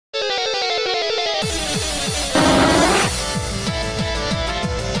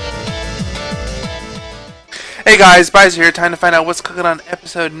Hey guys, Bizer here. Time to find out what's cooking on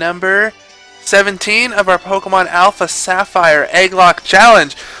episode number 17 of our Pokemon Alpha Sapphire Egglocke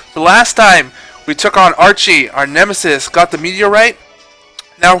Challenge. The last time we took on Archie, our nemesis, got the meteorite.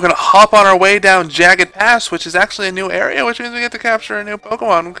 Now we're going to hop on our way down Jagged Pass, which is actually a new area, which means we get to capture a new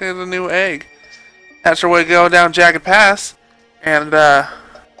Pokemon. We get a new egg. That's our way to go down Jagged Pass and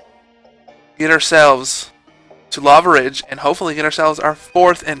get ourselves to Lava Ridge and hopefully get ourselves our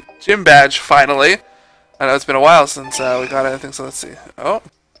 4th and gym badge finally. I know it's been a while since we got anything, so let's see. Oh.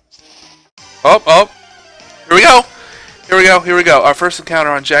 Here we go. Here we go. Our first encounter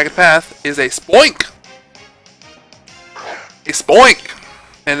on Jagged Path is a Spoink. A Spoink.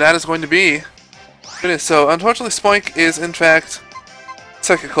 And that is going to be... So, unfortunately, Spoink is, in fact,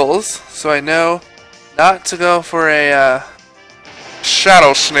 Psychicals. So I know not to go for a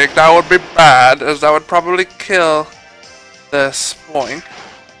Shadow Sneak. That would be bad, as that would probably kill the Spoink.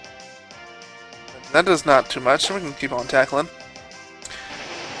 That does not too much, so we can keep on tackling.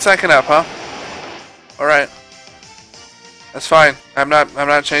 Second up, huh? Alright. That's fine. I'm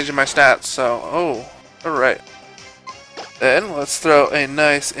not changing my stats, so alright. Then let's throw a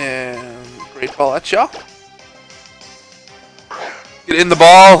nice and great ball at ya. Get in the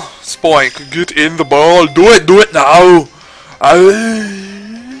ball, Spoink. Get in the ball. Do it now.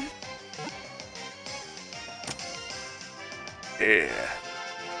 Yeah.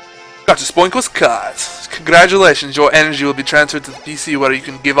 Gotcha, Spoink was caught. Congratulations, your energy will be transferred to the PC where you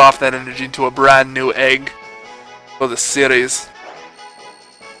can give off that energy to a brand new egg for the series.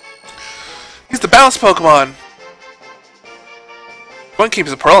 He's the bounce Pokemon. Spoink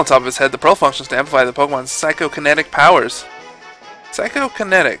keeps a pearl on top of his head. The pearl functions to amplify the Pokemon's psychokinetic powers.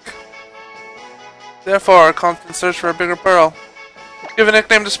 Psychokinetic. Therefore, a constant search for a bigger pearl. Give a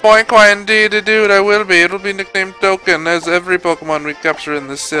nickname to Spoink? Why indeed, dude, I will be. It'll be nicknamed Token, as every Pokemon we capture in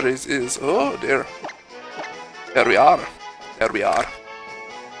this series is. Oh dear. There we are.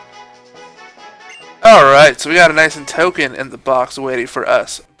 Alright, so we got a nice and Token in the box waiting for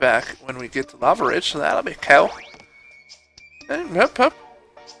us back when we get to Lava Ridge, so that'll be cool. Hup.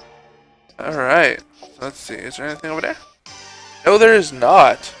 Alright, let's see, is there anything over there? No, there is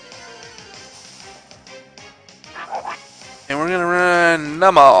not. And we're gonna run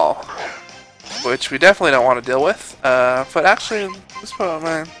Numel, which we definitely don't want to deal with. But actually, this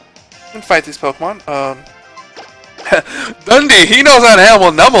Pokemon, we can fight these Pokemon. Dundee, he knows how to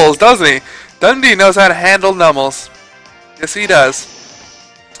handle Numels, doesn't he? Dundee knows how to handle Numels. Yes, he does.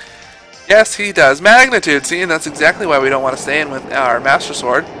 Yes, he does. Magnitude, see, and that's exactly why we don't want to stay in with our Master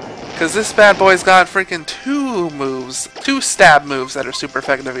Sword. Because this bad boy's got freaking two stab moves that are super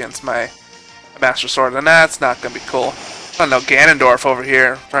effective against my Master Sword, and that's not going to be cool. I don't know, Ganondorf over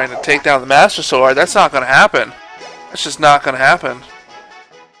here trying to take down the Master Sword. That's not going to happen. That's just not going to happen.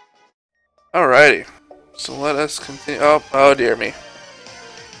 Alrighty. So let us continue. Oh dear me.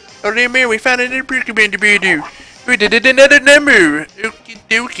 Oh dear me, we found another Pokemon to be do. We did another number. Okie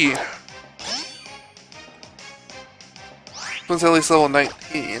dokie. This one's at least level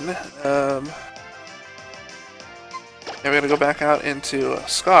 19. Yeah, we gotta go back out into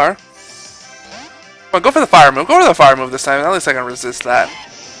Scar. Come on, go for the fire move. Go for the fire move this time. At least I can resist that.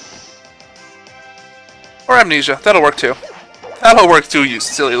 Or Amnesia. That'll work too. That'll work too, you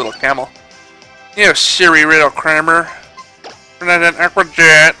silly little camel. You Siri Riddle Kramer. We're not an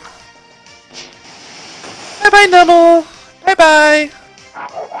Aquajet. Bye-bye, Numel. Bye-bye.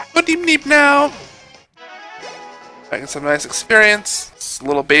 Go deep deep now. I get some nice experience. It's a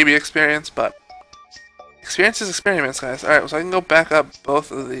little baby experience, but experience is experiments, guys. Alright, so I can go back up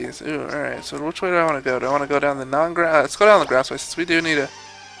both of these. Ooh, alright, so which way do I want to go? Do I want to go down the non-grass? Let's go down the grass way, since we do need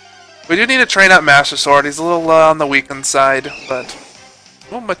to train up Master Sword. He's a little on the weakened side, but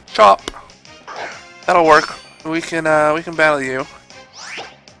oh, my chop. That'll work. We can battle you.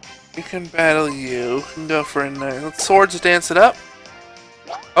 We can battle you. We can go for a nice. Let's swords dance it up.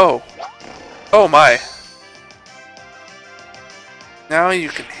 Oh. Oh my. Now you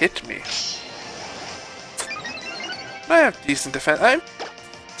can hit me. I have decent defense. Yeah.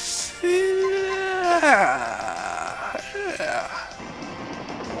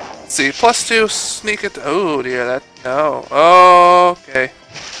 Let's see, +2 sneak it. Oh dear, that no. Oh, okay.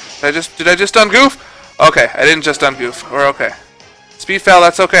 Did I just ungoof? Okay, I didn't just ungoof. We're okay. Speed fell.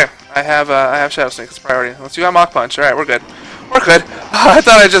 That's okay. I have Shadow Sneak. It's priority. Once you got Mach Punch, all right, we're good. We're good. I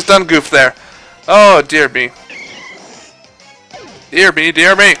thought I just ungoofed there. Oh dear me. Dear me.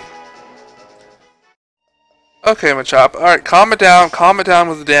 Okay, Machop. Alright, calm it down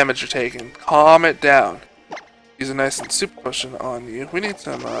with the damage you're taking. Calm it down. Use a nice and super potion on you. We need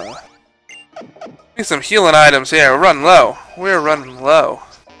some healing items here. We're running low.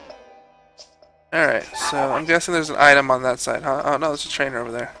 Alright, so I'm guessing there's an item on that side, huh? Oh no, there's a trainer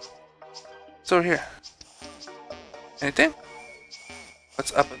over there. What's over here? Anything?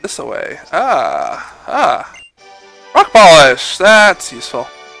 What's up this way? Ah! Rock polish! That's useful.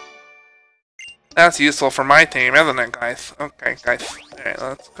 That's useful for my team, isn't it, guys? Okay, guys. Alright,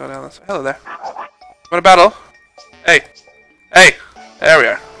 let's go down this way. Hello there. Want a battle? Hey! Hey! There we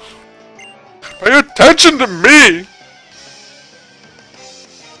are. Pay attention to me!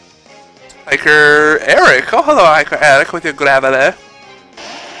 Hiker Eric. Oh, hello, Hiker Eric, with your gravity.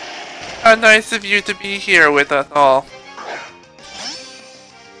 How nice of you to be here with us all.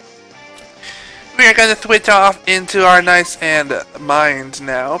 We are gonna switch off into our nice and mind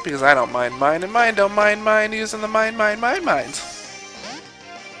now, because I don't mind mine, and mine don't mind mine using the minds.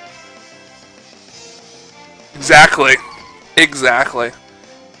 Exactly. Exactly.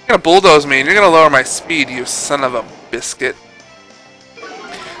 You're gonna bulldoze me, and you're gonna lower my speed, you son of a biscuit.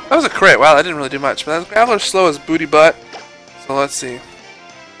 That was a crit. Wow, that didn't really do much. But that Graveler's slow as booty butt. So let's see.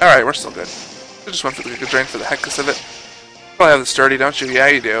 Alright, we're still good. I just went for the Giga Drain for the heck of it. You probably have the sturdy, don't you? Yeah,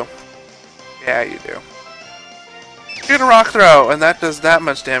 you do. Yeah, you do. You get a rock throw, and that does that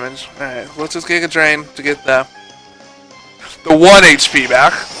much damage. Alright, let's just Giga Drain to get the 1 HP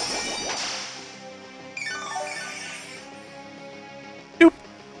back. Doop.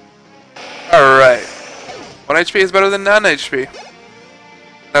 Alright. 1 HP is better than none HP.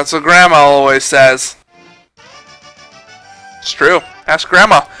 That's what Grandma always says. It's true. Ask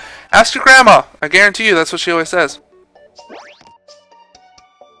Grandma. Ask your Grandma. I guarantee you that's what she always says.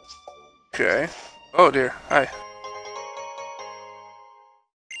 Okay. Oh dear. Hi.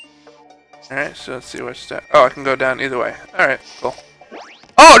 Alright, so let's see which step. Oh, I can go down either way. Alright, cool.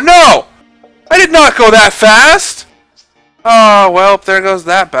 Oh no! I did not go that fast! Oh, well, there goes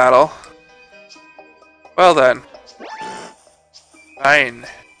that battle. Well then. Fine.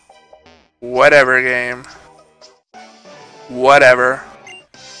 Whatever, game. Whatever.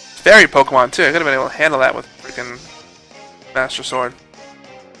 Fairy Pokemon, too. I could have been able to handle that with freaking Master Sword.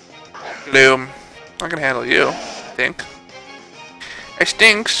 Gloom. I can handle you, I think. I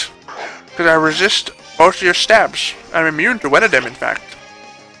stinks, because I resist both of your stabs. I'm immune to one of them, in fact.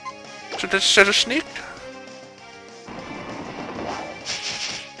 So this should have sneaked.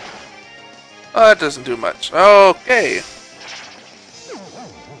 Oh, that doesn't do much. Okay.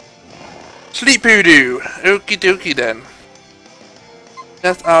 Sleep Hoodoo! Okie dokie then.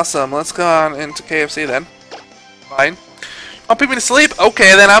 That's awesome. Let's go on into KFC then. Fine. Want people to sleep?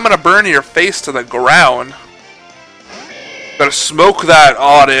 Okay, then I'm gonna burn your face to the ground. Gotta smoke that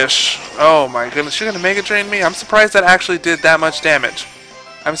oddish. Oh my goodness, you're gonna Mega Drain me? I'm surprised that actually did that much damage.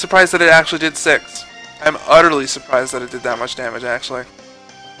 I'm surprised that it actually did 6. I'm utterly surprised that it did that much damage, actually.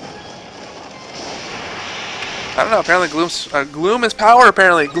 I don't know, apparently Gloom is power,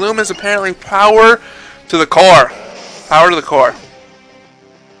 apparently. Gloom is apparently power to the core. Power to the core.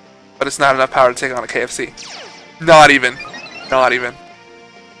 But it's not enough power to take on a KFC. Not even. Not even.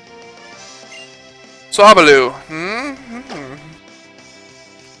 Swablu.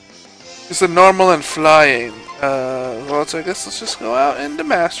 It's a normal and flying. Well, so I guess let's just go out into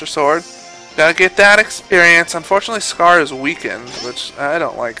Master Sword. Gotta get that experience. Unfortunately, Scar is weakened, which I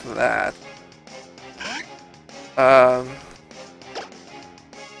don't like that. But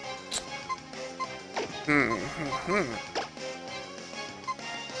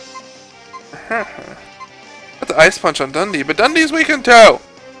the Ice Punch on Dundee, but Dundee's weakened too!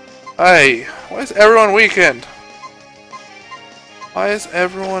 Hey, why is everyone weakened? Why is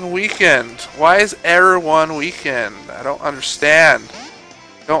everyone weakened? Why is everyone weakened? I don't understand.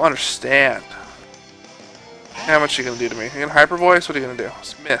 Don't understand. How much are you gonna do to me? You gonna Hyper Voice? What are you gonna do?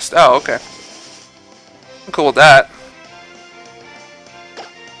 It's missed. Oh, okay. I'm cool with that.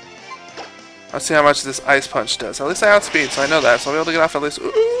 Let's see how much this Ice Punch does. At least I outspeed, so I know that. So I'll be able to get off at least.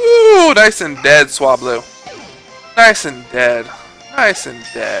 Ooh, nice and dead, Swablu. Nice and dead. Nice and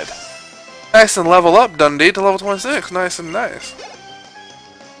dead. Nice and level up, Dundee, to level 26. Nice and nice.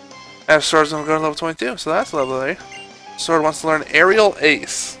 And Sword's gonna go to level 22, so that's lovely. Sword wants to learn Aerial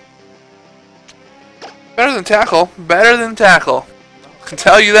Ace. Better than Tackle. Better than Tackle. I can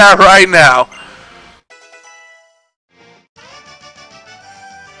tell you that right now.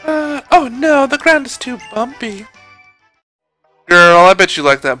 Oh no, the ground is too bumpy. Girl, I bet you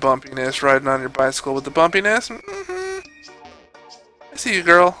like that bumpiness, riding on your bicycle with the bumpiness. I see you,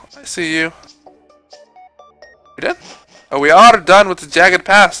 girl. I see you. We done? Oh, we are done with the Jagged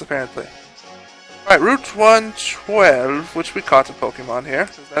Pass, apparently. Right, Route 112, which we caught a Pokemon here.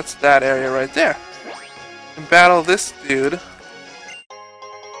 That's that area right there. And battle this dude.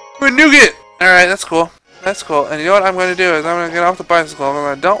 With Nougat! Alright, that's cool. That's cool. And you know what I'm going to do is I'm going to get off the bicycle.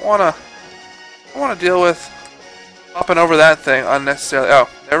 I don't want to I want to deal with hopping over that thing unnecessarily. Oh,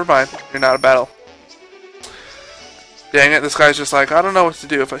 never mind. You're not a battle. Dang it, this guy's just like, I don't know what to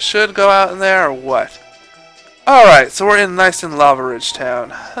do. If I should go out in there or what. Alright, so we're in nice in Lava Ridge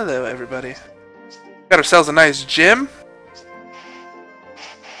Town. Hello, everybody. Got ourselves a nice gym.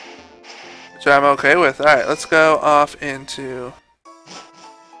 Which I'm okay with. Alright, let's go off into...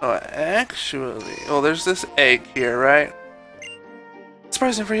 Oh, actually... Well, there's this egg here, right?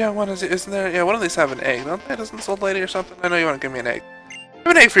 Surprising for young one, isn't there? Yeah, one of these have an egg, don't they? Doesn't this old lady or something? I know you want to give me an egg. I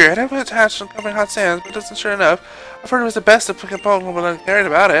have an egg for your head. I have it attached and covered in hot sands, but doesn't sure enough. I've heard it was the best of picking Pokemon, but I'm carried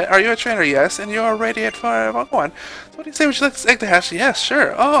about it. Are you a trainer? Yes. And you are radiant for Pokemon. So what do you say? Would you like this egg to hatch? Yes,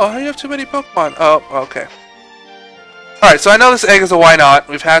 sure. Oh, you have too many Pokemon. Oh, okay. Alright, so I know this egg is a why not.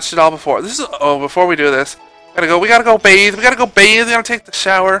 We've hatched it all before. This is... Oh, before we do this. We gotta go bathe. We gotta take the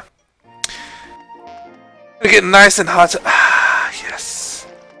shower. Gotta get nice and hot. Ah, yes.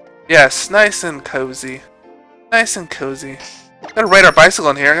 Yes, nice and cozy. Nice and cozy. Gotta ride our bicycle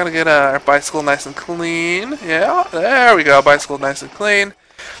in here. Gotta get our bicycle nice and clean. Yeah, there we go. Bicycle nice and clean.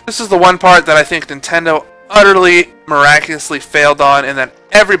 This is the one part that I think Nintendo utterly, miraculously failed on, and that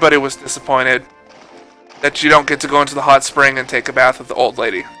everybody was disappointed that you don't get to go into the hot spring and take a bath with the old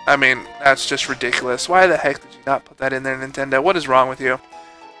lady. I mean, that's just ridiculous. Why the heck did you not put that in there, Nintendo? What is wrong with you?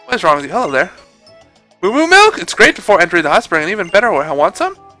 What is wrong with you? Hello there. Moo Moo Milk? It's great before entering the hot spring, and even better, I want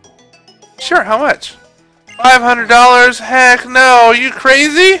some? Sure, how much? $500? Heck no, are you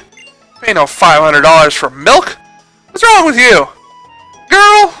crazy? Pay no $500 for milk? What's wrong with you?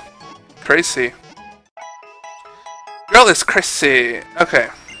 Girl? Crazy. Girl is crazy. Okay.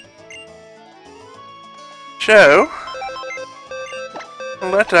 So,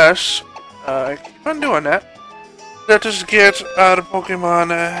 let us keep on doing that. Let us get our Pokemon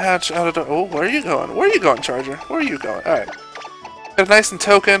hatch out of the... Oh, where are you going? Where are you going, Charger? Where are you going? Alright. Got a nice and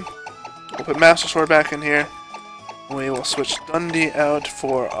token. We'll put Master Sword back in here. We will switch Dundee out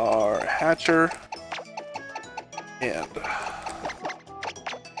for our Hatcher. And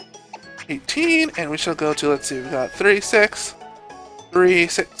 18. And we shall go to, let's see, we've got 3, 6, 3,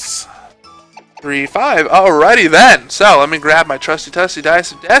 6, 3, 5. Alrighty then. So, let me grab my trusty tusty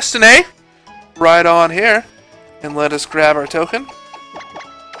Dice of Destiny. Right on here. And let us grab our token.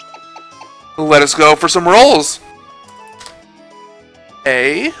 Let us go for some rolls.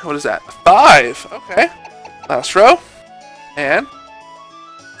 What is that? 5. Okay. Last row. And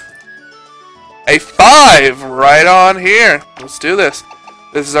a 5 right on here. Let's do this.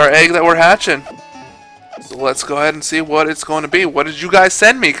 This is our egg that we're hatching. So let's go ahead and see what it's going to be. What did you guys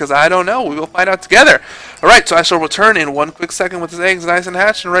send me? Because I don't know. We will find out together. Alright, so I shall return in one quick second with this eggs nice and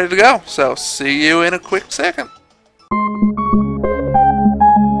hatched and ready to go. So see you in a quick second.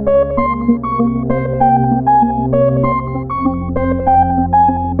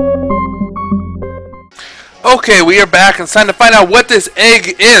 Okay, we are back and it's time to find out what this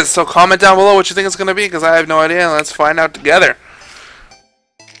egg is. So comment down below what you think it's going to be, because I have no idea. Let's find out together.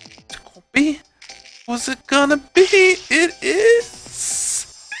 What's it gonna be? It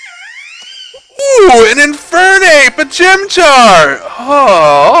is... Ooh, an Infernape! A Chimchar!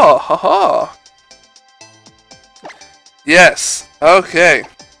 Oh, ha ha. Yes, okay.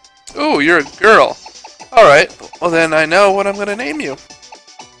 Ooh, you're a girl. Alright, well then I know what I'm gonna name you.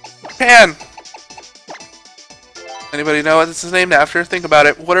 Pan. Anybody know what this is named after? Think about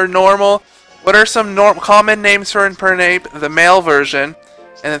it. What are some common names for Infernape, the male version,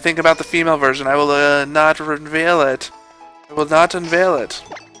 and then think about the female version. I will not unveil it. I will not unveil it.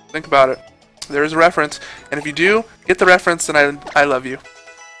 Think about it. There is a reference, and if you do get the reference, then I love you.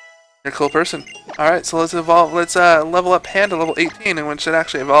 You're a cool person. Alright, so let's evolve. Let's level up Pan to level 18, and which should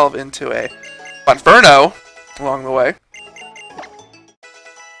actually evolve into a Bonferno along the way.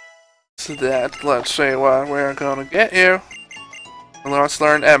 So that, let's see what we're gonna get you. Let's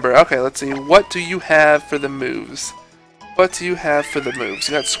learn Ember. Okay, let's see. What do you have for the moves? What do you have for the moves?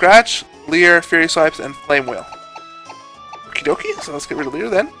 You got Scratch, Leer, Fury Swipes, and Flame Wheel. Okie dokie, so let's get rid of Leer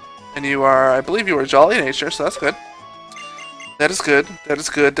then. And you are, I believe you are Jolly Nature, so that's good. That is good, that is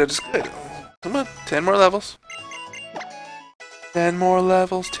good, that is good. Come on, 10 more levels. 10 more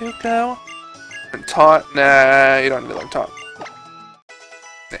levels to go. And Taunt, nah, you don't need to learn Taunt.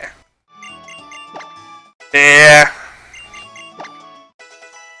 There. Yeah.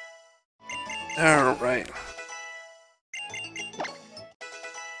 Alright.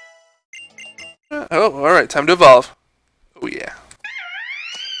 Oh, alright, time to evolve. Oh yeah.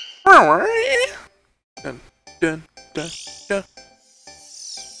 Dun, dun, dun, dun.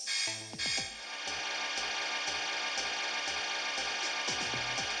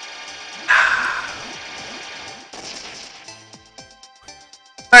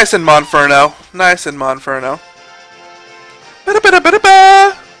 Nice and Monferno. Nice and Monferno.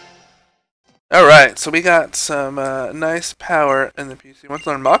 Ba-da-ba-da-ba-da-ba! Alright, so we got some nice power in the PC. Want to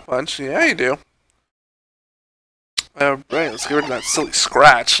learn Mach Punch? Yeah, you do. Alright, let's get rid of that silly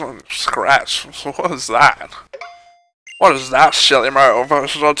Scratch. Scratch. What is that? What is that, silly move?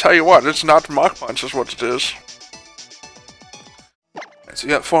 I'll tell you what, it's not Mach Punch is what it is. Alright, so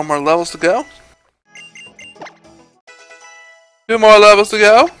you got 4 more levels to go. 2 more levels to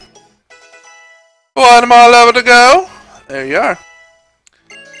go. 1 more level to go. There you are.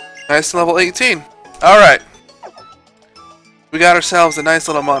 Nice level 18. Alright. We got ourselves a nice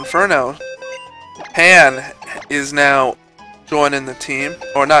little Monferno. Pan is now joining the team.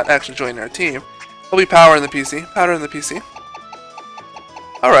 Or not actually joining our team. He'll be power in the PC. Powder in the PC.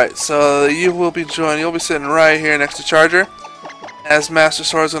 Alright, so you will be joining. You'll be sitting right here next to Charger. As Master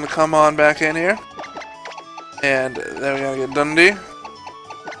Sword's going to come on back in here. And then we gotta get Dundee.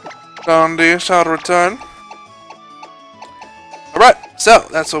 Dundee shall return. Alright, so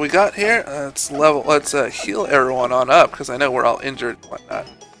that's what we got here. Let's heal everyone on up, because I know we're all injured and whatnot.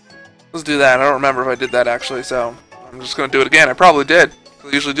 Let's do that. I don't remember if I did that actually, so I'm just gonna do it again. I probably did. I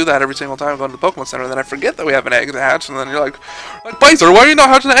usually do that every single time I go to the Pokemon Center, and then I forget that we have an egg to hatch, and then you're like Blazer, why are you not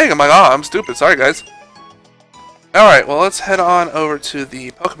hatching an egg? I'm like, oh, I'm stupid. Sorry, guys. Alright, well, let's head on over to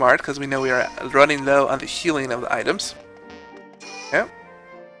the Pokemart, because we know we are running low on the healing of the items. Okay.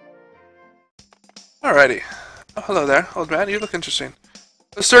 Alrighty. Oh, hello there, old man. You look interesting.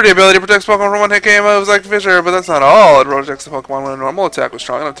 The sturdy ability protects Pokemon from one-hit KO moves like Fisher, but that's not all. It protects the Pokemon when a normal attack was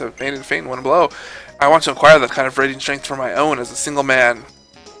strong enough to feint in one blow. I want to acquire that kind of rating strength for my own as a single man.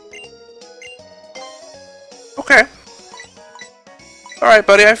 Okay. Alright,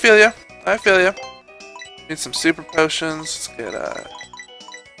 buddy, I feel ya. I feel ya. Need some super potions. Let's get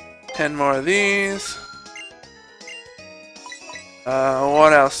 10 more of these.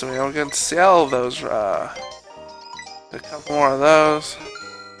 What else do we know? We can sell those. A couple more of those.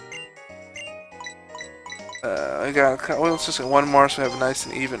 I got a couple. Well, let's just get one more so we have a nice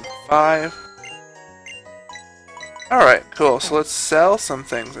and even 5. Alright, cool. So let's sell some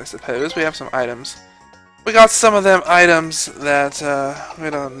things, I suppose. We have some items. We got some of them items that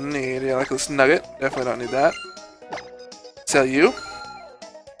we don't need. Yeah, like this nugget. Definitely don't need that. Sell you.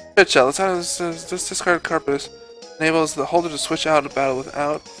 Pit shell. Let's have this discard carpus. Enables the holder to switch out of battle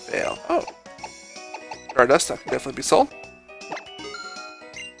without fail. Oh. Stardust, that can definitely be sold.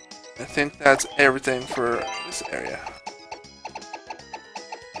 I think that's everything for this area.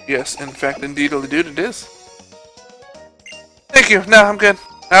 Yes, in fact, indeed, it is. Thank you. No, I'm good.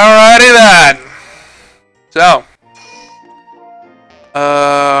 Alrighty then. So,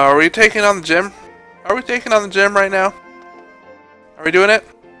 are we taking on the gym? Are we taking on the gym right now? Are we doing it?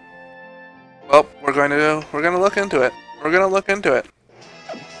 Well, we're gonna look into it. We're gonna look into it.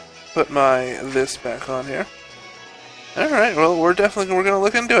 Put my this back on here. All right. Well, we're gonna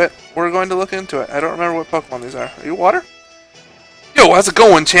look into it. We're going to look into it. I don't remember what Pokemon these are. Are you water? Yo, how's it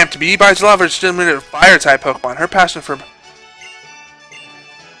going, Champ? To be by Jalaver, stimulated a fire type Pokemon. Her passion for.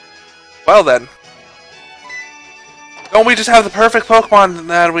 Well then. Don't we just have the perfect Pokemon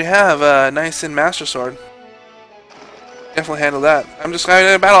that we have? Nice in Master Sword. Definitely handle that. I'm just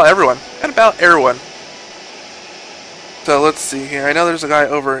gonna battle everyone. Gotta battle everyone. So let's see here. I know there's a guy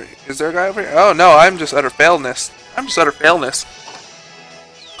over. Is there a guy over here? Oh no, I'm just utter failness. I'm just utter failness.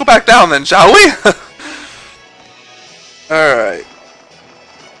 Go back down then, shall we? Alright.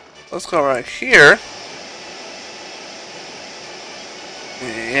 Let's go right here.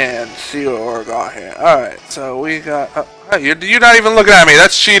 And see what we got here. Alright, so we got... Oh, you're not even looking at me.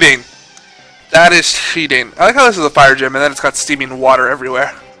 That's cheating. That is cheating. I like how this is a fire gym and then it's got steaming water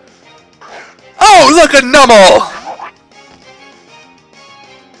everywhere. Oh, look at Numel!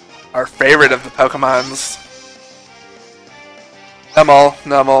 Our favorite of the Pokemons.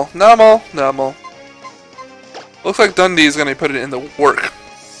 Numel. Looks like Dundee's gonna put it in the work.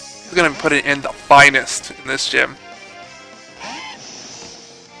 He's gonna put it in the finest in this gym.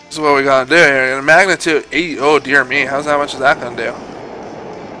 This is what we gotta do here. And magnitude 8. Oh dear me, how's that much is that gonna do?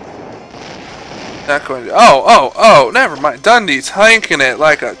 Not going to. Oh, never mind. Dundee's tanking it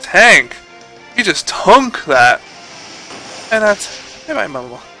like a tank. He just tanked that. And that's. Bye bye,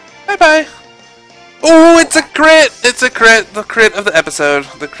 Mama. Bye bye. Oh, it's a crit! It's a crit! The crit of the episode.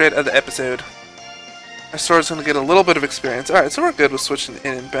 The crit of the episode. Our sword's gonna get a little bit of experience. Alright, so we're good with switching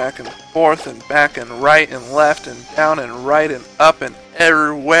in and back and forth and back and right and left and down and right and up and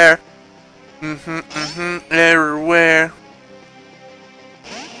everywhere. Everywhere.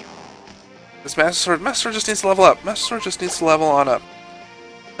 This Master Sword just needs to level up. Master Sword just needs to level on up.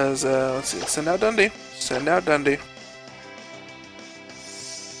 Because, let's see, send out Dundee. Send out Dundee.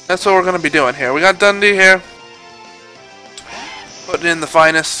 That's what we're gonna be doing here. We got Dundee here. Putting in the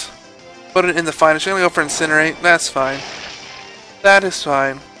finest. Put it in the finest. You're gonna go for Incinerate. That's fine. That is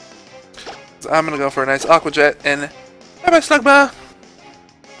fine. So I'm gonna go for a nice Aqua Jet and bye bye Slugma.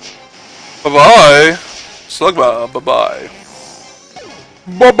 Bye bye. Slugma, bye bye.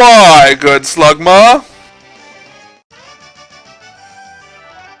 Bye bye, good Slugma.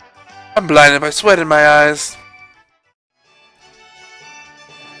 I'm blinded by sweat in my eyes.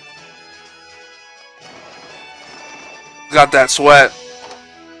 Got that sweat.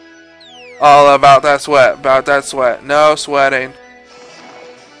 All about that sweat. About that sweat. No sweating.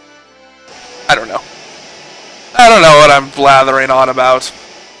 I don't know. I don't know what I'm blathering on about.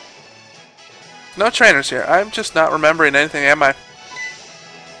 No trainers here. I'm just not remembering anything, am I?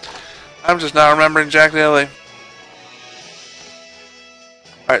 I'm just not remembering Jack Dilly.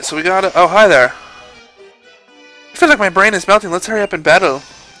 Alright, so we gotta... Oh, hi there. I feel like my brain is melting. Let's hurry up and battle.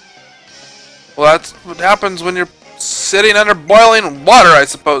 Well, that's what happens when you're sitting under boiling water, I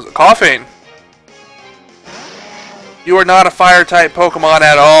suppose. Coughing. You are not a fire-type Pokemon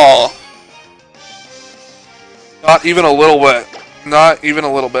at all. Not even a little bit. Not even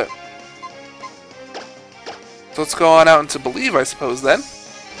a little bit. So let's go on out into Believe, I suppose, then.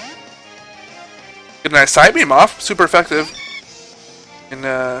 Get a nice Side Beam off. Super effective. And,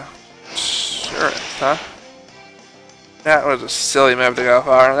 sure, huh? That was a silly move to go for.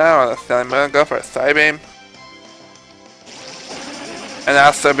 That was a silly move. Go for a Side Beam. And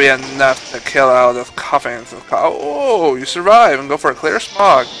that's to be enough to kill out this coughing. Oh, you survive and go for a Clear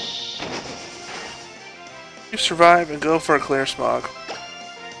Smog. You survive and go for a Clear Smog.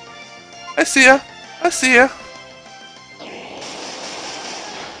 I see ya. I see ya.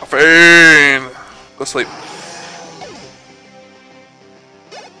 Coughing. Go sleep.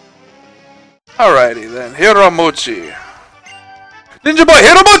 Alrighty then. Hiramochi. Ninja Boy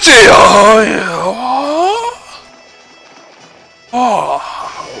Hiramochi! Oh, yeah. Oh.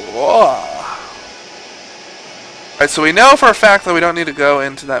 Alright, so we know for a fact that we don't need to go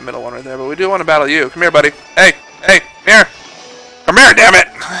into that middle one right there, but we do want to battle you. Come here, buddy. Hey, hey, come here. Come here, damn it.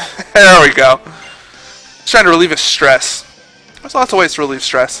 There we go. Just trying to relieve his stress. There's lots of ways to relieve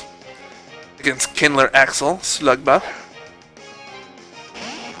stress. Against Kindler Axel, Slugma.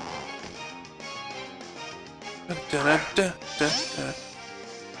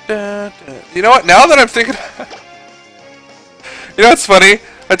 You know what? Now that I'm thinking... You know what's funny?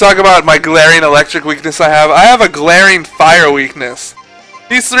 I talk about my glaring electric weakness I have a glaring fire weakness.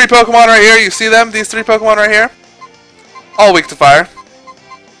 These three Pokemon right here, you see them? These three Pokemon right here? All weak to fire.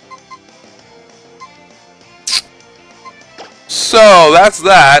 So, that's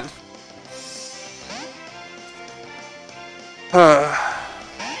that.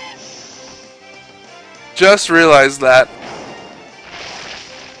 Just realized that.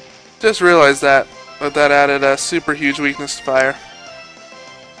 Just realized that. But that added a super huge weakness to fire.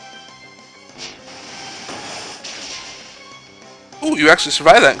 Ooh, you actually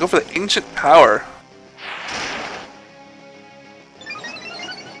survived that. Go for the Ancient Power.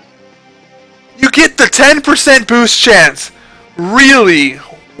 You get the 10% boost chance! Really?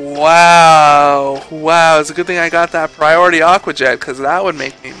 Wow. Wow, it's a good thing I got that priority Aqua Jet, because that would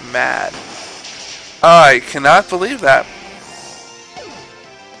make me mad. I cannot believe that.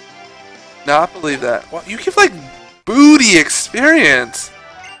 Not believe that. Well, you give like booty experience.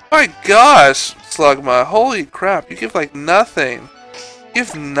 My gosh, Slugma. Holy crap. You give like nothing. You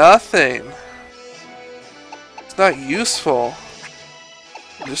give nothing. It's not useful.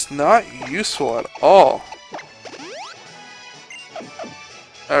 Just not useful at all.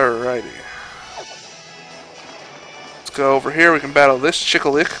 Alrighty. Let's go over here. We can battle this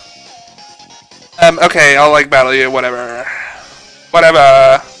Chickalick. Okay, I'll like battle you. Whatever.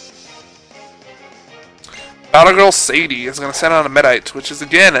 Whatever. Battle Girl Sadie is going to send on a Medite, which is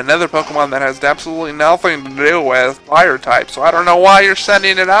again another Pokemon that has absolutely nothing to do with fire type, so I don't know why you're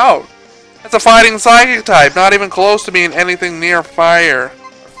sending it out. It's a fighting psychic type, not even close to being anything near fire.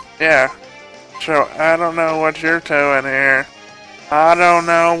 Yeah. So I don't know what you're doing here. I don't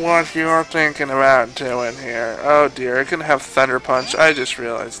know what you're thinking about doing here. Oh dear, it can have Thunder Punch. I just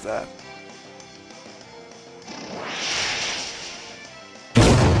realized that.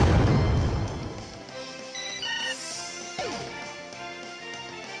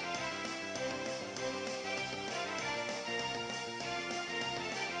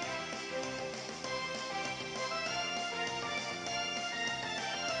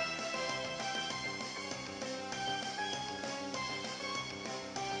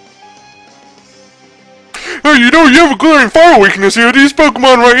 Hey, you know, you have a glaring fire weakness here. These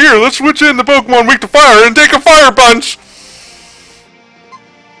Pokemon right here. Let's switch in the Pokemon weak to fire and take a Fire Punch.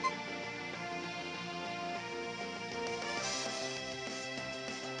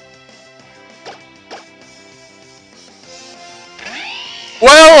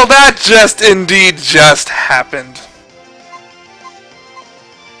 Well, that just indeed just happened.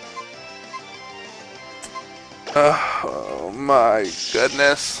 Oh my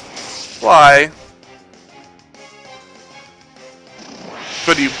goodness. Why?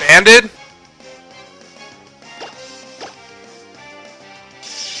 What, are you banded?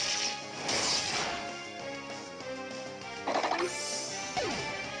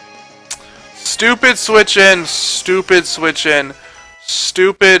 Stupid switch in, stupid switch in,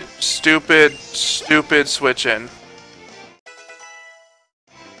 stupid switch in.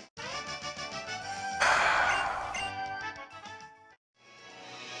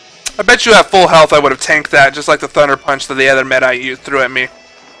 I bet you at full health I would have tanked that, just like the Thunder Punch that the other meta you threw at me.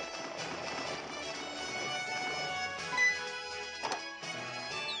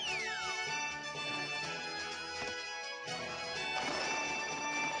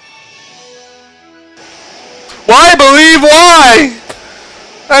 Why believe? Why?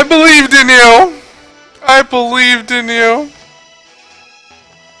 I believed in you. I believed in you.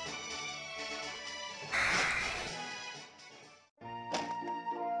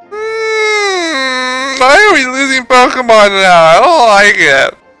 Why are we losing Pokemon now? I don't like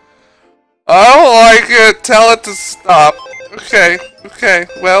it. I don't like it. Tell it to stop. Okay. Okay.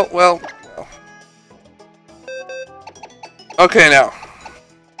 Well. Okay, now.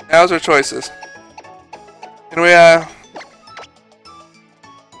 Now's our choices. Can we, have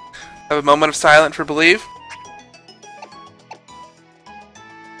a moment of silence for believe?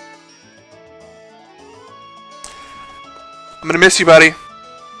 I'm gonna miss you, buddy.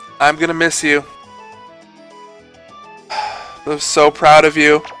 I'm gonna miss you. I was so proud of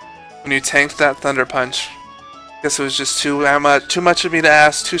you when you tanked that Thunder Punch. Guess it was just too much of me to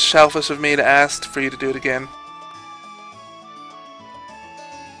ask, too selfish of me to ask for you to do it again.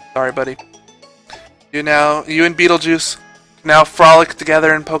 Sorry, buddy. You and Beetlejuice can now frolic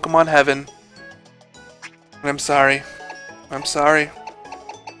together in Pokemon Heaven. And I'm sorry. I'm sorry.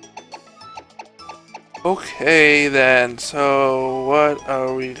 Okay then, so what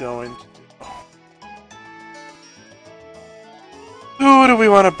are we going to do? Who do we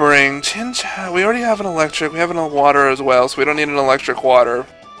want to bring? Chinchou. We already have an electric. We have a water as well, so we don't need an electric water.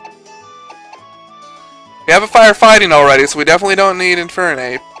 We have a firefighting already, so we definitely don't need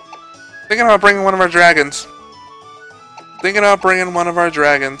Infernape. Thinking about bringing one of our dragons.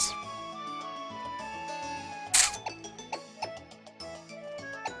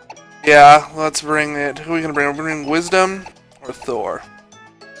 Yeah, let's bring it. Who are we gonna bring? We're gonna bring Wisdom or Thor.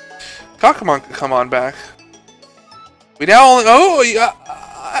 Kakumon can come on back. We now only. Oh, yeah,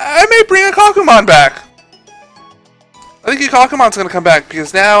 I may bring a Kakumon back. I think Kakumon's gonna come back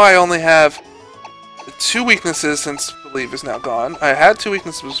because now I only have 2 weaknesses since Believe is now gone. I had 2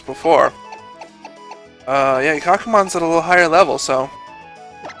 weaknesses before. Yeah, Kakumon's at a little higher level, so.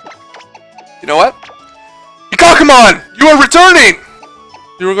 You know what? Kakumon! You are returning!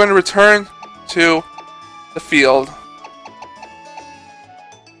 You are going to return to the field.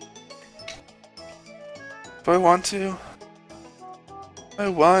 Do I want to? I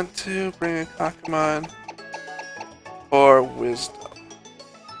want to bring a Kakumon or Wisdom.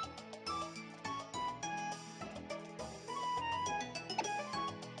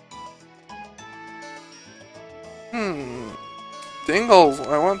 Dingles.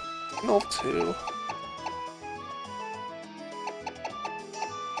 I want Dingle too.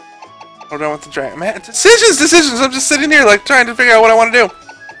 Or do I want the dragon? Man, decisions! I'm just sitting here like trying to figure out what I want to do.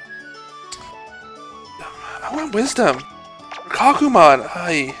 I want Wisdom. Kakumon.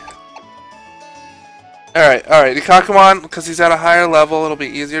 Hi. Alright. The Kakumon, because he's at a higher level, it'll be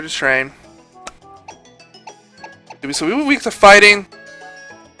easier to train. So we were weak to fighting,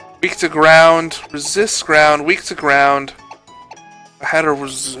 weak to ground, resist ground, weak to ground. I had a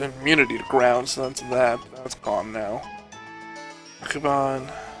immunity to ground, so that's that. That's gone now. Kakumon.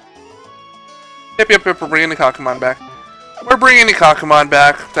 Yep, we're bringing the Kakumon back. We're bringing the Kakumon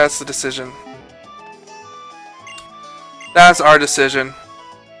back. That's the decision. That's our decision.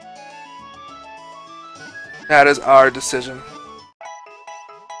 That is our decision.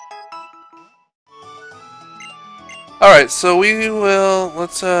 Alright, so we will...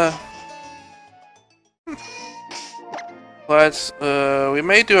 we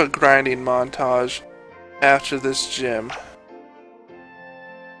may do a grinding montage after this gym.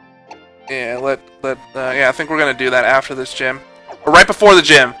 Yeah, yeah, I think we're gonna do that after this gym. Or right before the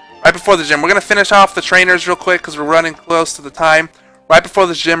gym. Right before the gym. We're gonna finish off the trainers real quick because we're running close to the time. Right before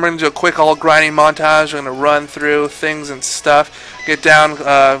this gym, we're gonna do a quick all grinding montage. We're gonna run through things and stuff. Get down,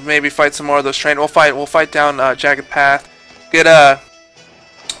 maybe fight some more of those trainers. We'll fight down Jagged Path. Get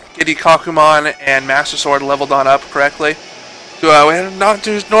Kakumon and Master Sword leveled on up correctly. We not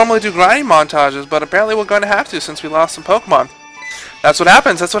normally do grinding montages, but apparently we're going to have to since we lost some Pokemon. That's what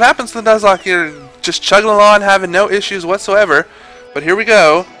happens. That's what happens to Nuzlocke. You're just chugging along, having no issues whatsoever. But here we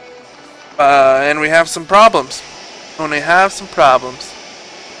go. And we have some problems. I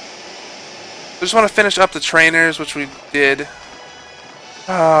just want to finish up the trainers, which we did.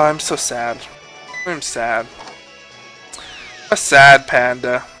 Oh, I'm so sad. I'm sad. A sad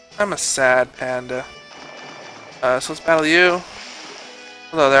panda. I'm a sad panda. So let's battle you.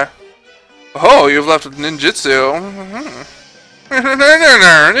 Hello there. Oh, you've left with ninjutsu.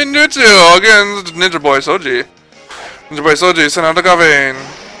 Ninjutsu against Ninja Boy Soji. Ninja Boy Soji sent out a Gavin.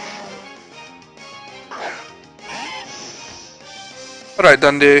 Alright,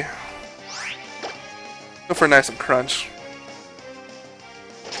 Dundee. Go for a nice and crunch.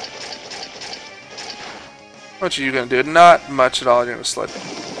 What are you gonna do? Not much at all. You're gonna slide.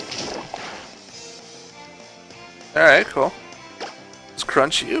 Alright, cool. Let's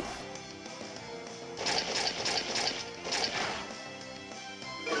crunch you.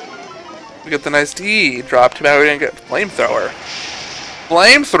 We get the nice D drop. Too bad we didn't get flamethrower.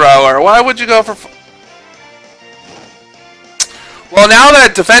 Flamethrower? Why would you go for... Well, now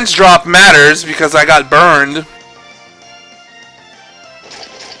that defense drop matters because I got burned.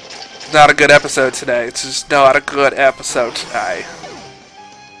 It's not a good episode today. It's just not a good episode today.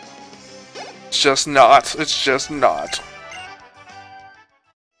 It's just not. It's just not.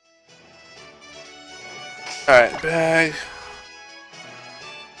 Alright, bag.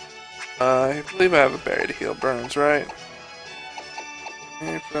 I believe I have a berry to heal burns, right?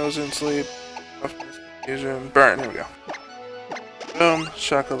 Frozen sleep. Confusion. Burn. Here we go. Boom.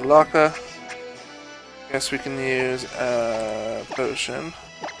 Shakalaka. Guess we can use a potion.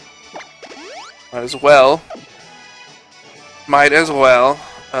 Might as well.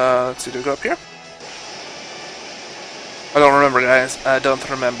 Let's see, do we go up here? I don't remember, guys. I don't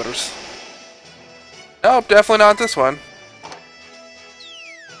remember. Nope, definitely not this one.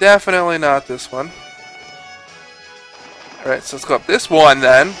 Definitely not this one. Alright, so let's go up this one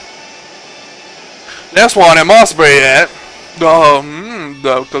then. This one, it must be it.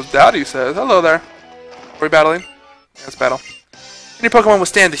 Because Daddy says. Hello there. Are we battling? Yeah, let's battle. Any Pokemon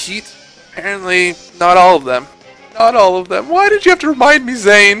withstand the heat? Apparently, not all of them. Not all of them. Why did you have to remind me,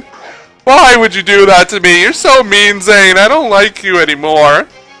 Zane? Why would you do that to me? You're so mean, Zane. I don't like you anymore.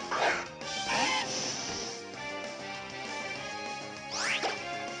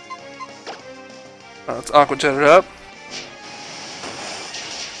 Let's Aqua Jet it up.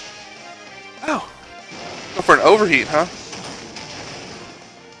 Ow. Go for an overheat, huh?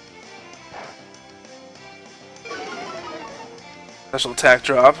 Special attack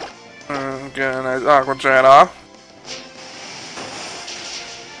drop. Get a nice Aqua Jet off.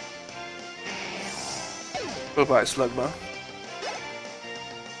 Goodbye, Slugma.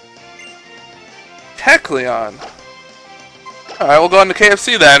 Kecleon. Alright, we'll go into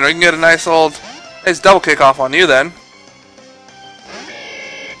KFC then. We can get a nice double kick off on you then.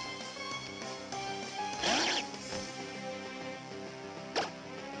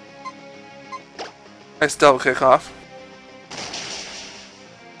 Nice double kick off.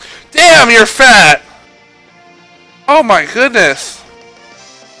 Damn, you're fat! Oh my goodness.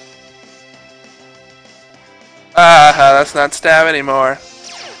 That's not stab anymore.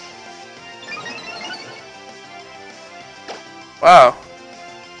 Wow.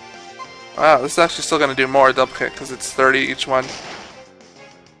 Wow, this is actually still gonna do more double kick because it's 30 each one.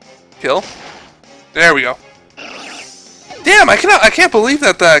 Kill. There we go. Damn, I can't believe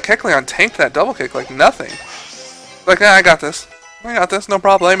that the Kecleon tanked that double kick like nothing. Like, I got this. I got this, no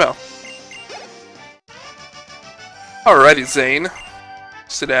problemo. Alrighty, Zane.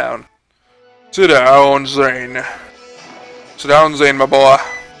 Sit down. Sit down, Zane. Sit down, Zane, my boy.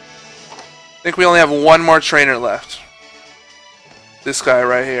 I think we only have one more trainer left. This guy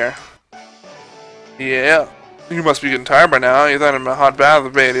right here. Yeah. You must be getting tired by now. You thought I'm a hot bath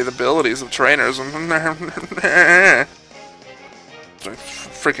of the abilities of trainers.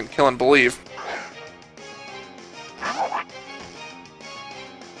 Freaking kill and believe.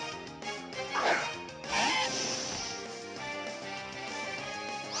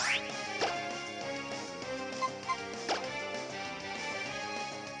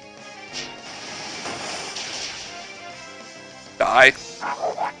 Die.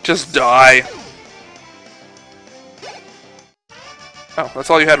 Just die. Oh, that's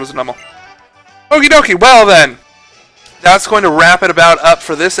all you had was a numble. Okie dokie, well then. That's going to wrap it about up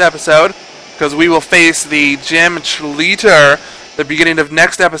for this episode. Because we will face the Gym Leader the beginning of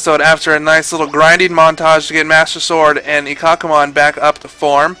next episode after a nice little grinding montage to get Master Sword and Ikakumon back up to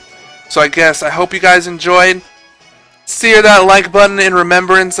form. So I hope you guys enjoyed. Sear that like button in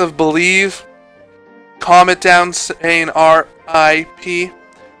remembrance of Believe. Comment down saying RIP.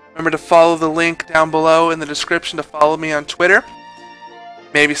 Remember to follow the link down below in the description to follow me on Twitter.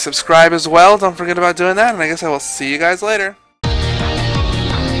 Maybe subscribe as well. Don't forget about doing that. And I guess I will see you guys later.